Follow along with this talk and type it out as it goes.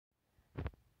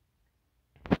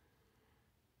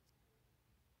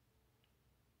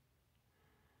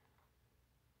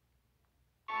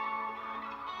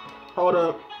Hold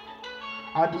up.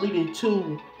 I deleted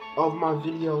 2 of my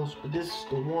videos, but this is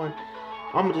the one.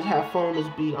 I'ma just have fun with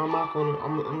this beat. I'm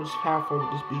just have fun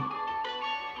with this beat.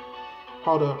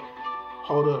 Hold up.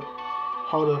 Hold up.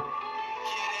 Hold up.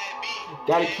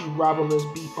 Gotta keep robbing this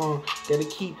beat on. Gotta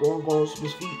keep on going to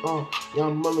this beat on. Yeah,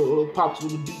 I'm running little pops to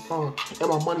the beat on. And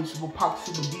my money super pops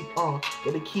to the beat on.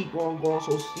 Gotta keep on going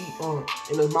so steep on.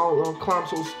 And the mountain climb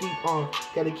so steep on.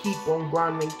 Gotta keep on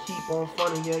grinding, keep on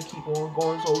funning, yeah, keep on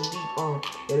going so deep on.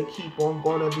 Gotta keep on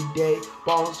going every day.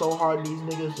 Balling so hard, these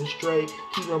niggas are straight.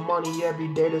 Keeping money every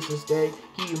day, that's a stay.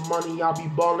 Getting money, I'll be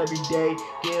balling every day.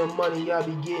 Getting money, I'll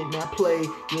be getting that play.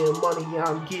 Getting money, yeah,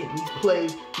 I'm getting these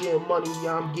plays. Getting money,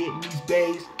 yeah, I'm getting these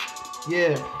bays.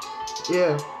 Yeah,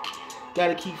 yeah.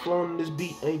 Gotta keep flowing this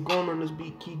beat, ain't going on this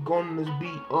beat, keep going on this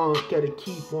beat, gotta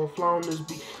keep on flowing this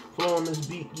beat,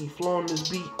 keep flowing this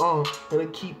beat, gotta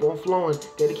keep on flowing,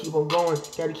 gotta keep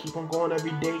on going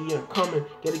every day, yeah, coming,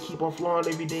 gotta keep on flowing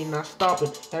every day, not stopping,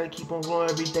 gotta keep on flowing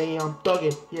every day, I'm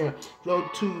thugging, yeah, go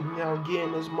to, now I'm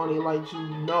getting this money like you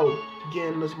know,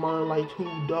 getting this money like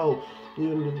who though.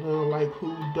 Like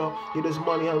who though? Get this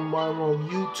money, I'm on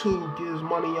YouTube. Get this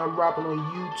money, I'm rapping on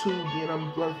YouTube. And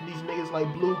I'm like these niggas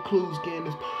like Blue Clues, getting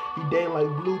this every day like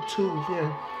Bluetooth.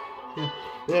 Yeah.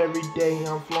 Every day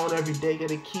I'm flowing every day,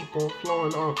 gotta keep on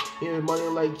flowing on. Getting money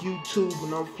like YouTube,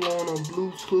 and I'm flowing on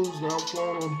Bluetooth, and I'm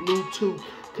flowing on Bluetooth.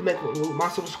 Connecting with my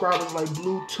subscribers like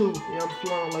Bluetooth. Yeah, I'm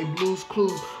flowing like Blue's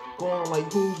Clues, going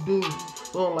like who's do,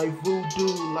 going like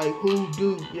voodoo, like who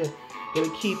do, yeah. Gotta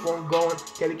keep on going,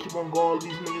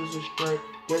 these niggas are straight.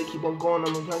 Gotta keep on going,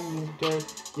 I'm telling you again.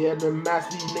 Yeah, the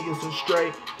master, these niggas are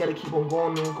straight. Gotta keep on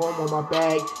going and going on my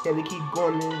bag. Gotta keep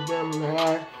going and getting the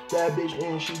ass. That bitch,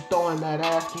 and she throwing that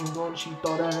ass. Keep going, she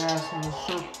throw that ass in the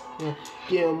circle. Yeah,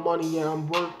 getting money, yeah, I'm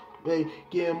working. Hey,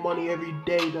 getting money every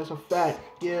day, that's a fact.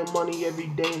 Getting money every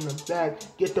day in the back.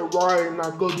 Get the ride and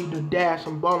I go do the dash.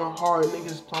 I'm balling hard,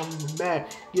 niggas telling me mad.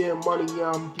 Getting money,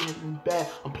 yeah, I'm getting back.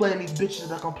 I'm playing these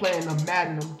bitches like I'm playing the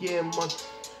Madden. I'm getting money.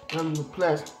 I'm the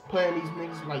plus. Playing these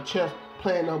niggas like chess.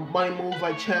 Playing the money moves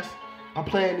like chess. I'm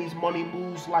playing these money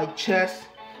moves like chess.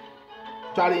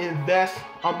 Gotta invest.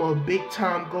 I'm a big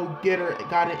time go-getter.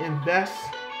 Gotta invest.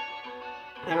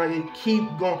 And I can keep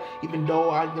going, even though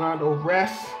I gotta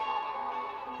rest.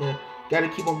 Yeah. Gotta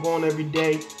keep on going every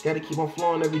day. Gotta keep on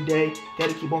flowing every day.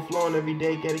 Gotta keep on flowing every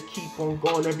day. Gotta keep on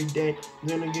going every day.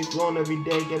 Gonna get going every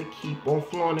day. Gotta keep on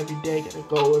flowing every day. Gotta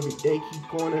go every day. Keep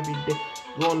going every day.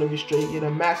 Going every straight. Yeah,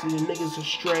 the master, the niggas are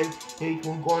straight. Yeah, keep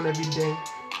on going every day.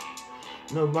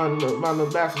 No, about the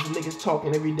bastards, niggas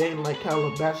talking every day like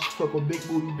Calabasas. Fuck a big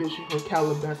booty bitch from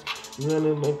Calabasas.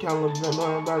 Running like Calabasas,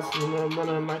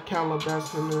 running like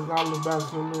Calabasas, running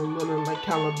like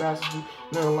Calabasas,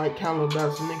 running like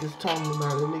Calabasas. Niggas talking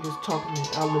about it, niggas talking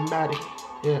automatic.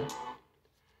 Yeah.